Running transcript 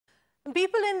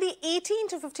People in the 18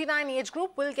 to 59 age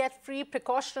group will get free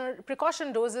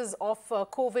precaution doses of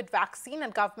COVID vaccine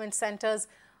at government centres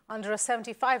under a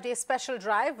 75-day special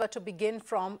drive to begin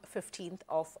from 15th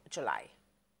of July.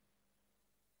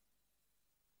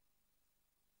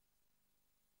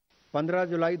 15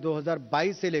 जुलाई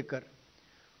 2022 से लेकर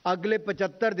अगले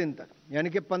 75 दिन तक, यानी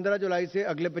कि 15 जुलाई से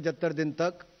अगले 75 दिन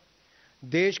तक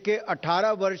देश के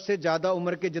 18 वर्ष से ज्यादा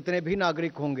उम्र के जितने भी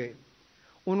नागरिक होंगे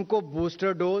उनको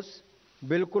बूस्टर डोज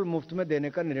बिल्कुल मुफ्त में देने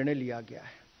का निर्णय लिया गया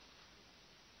है।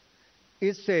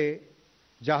 इससे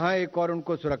जहां एक और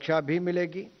उनको सुरक्षा भी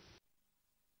मिलेगी।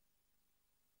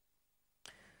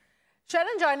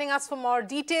 Sharon joining us for more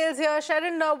details here.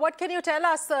 Sharon, what can you tell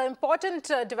us? Important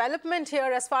development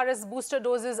here as far as booster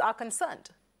doses are concerned.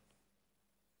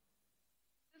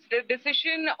 The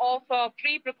decision of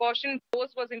free precaution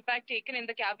dose was in fact taken in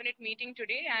the cabinet meeting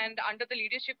today, and under the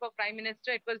leadership of Prime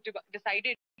Minister, it was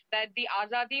decided that the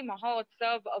Azadi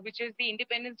Mahotsav, which is the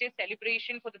Independence Day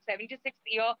celebration for the 76th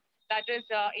year, that is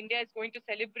India is going to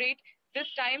celebrate this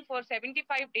time for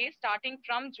 75 days starting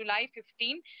from July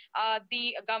 15.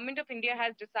 The government of India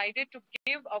has decided to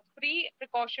give a free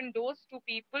precaution dose to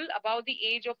people above the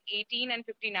age of 18 and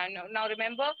 59. Now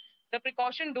remember, the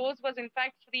precaution dose was in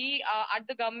fact free at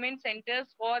the government centers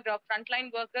for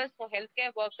frontline workers, for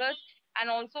healthcare workers, and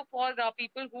also for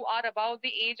people who are above the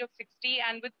age of 60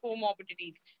 and with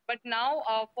comorbidities. But now,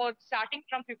 for starting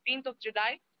from 15th of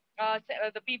July,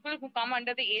 the people who come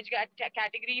under the age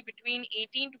category between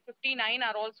 18 to 59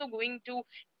 are also going to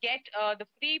get the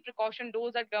free precaution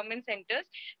dose at government centers.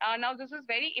 Now, this is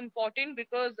very important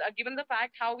because given the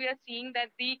fact how we are seeing that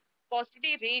the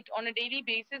positivity rate on a daily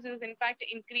basis is in fact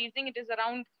increasing. It is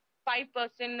around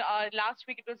 5%. Last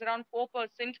week it was around 4%.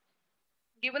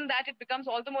 Given that, it becomes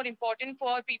all the more important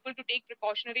for people to take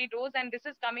precautionary dose, and this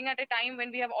is coming at a time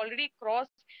when we have already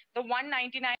crossed the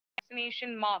 199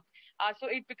 vaccination mark. So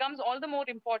it becomes all the more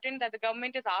important that the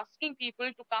government is asking people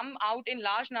to come out in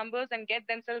large numbers and get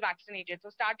themselves vaccinated. So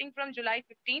starting from July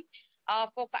 15th,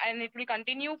 and it will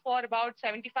continue for about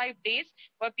 75 days,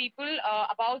 where people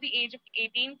above the age of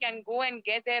 18 can go and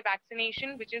get their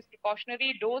vaccination, which is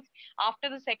precautionary dose after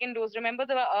the second dose. Remember,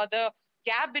 the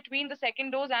gap between the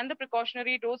second dose and the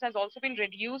precautionary dose has also been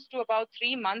reduced to about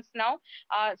 3 months now.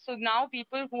 So now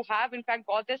people who have in fact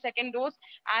got their second dose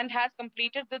and has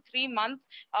completed the 3-month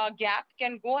gap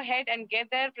can go ahead and get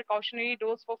their precautionary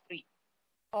dose for free.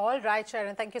 All right,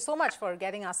 Sharon, thank you so much for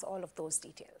getting us all of those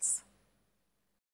details.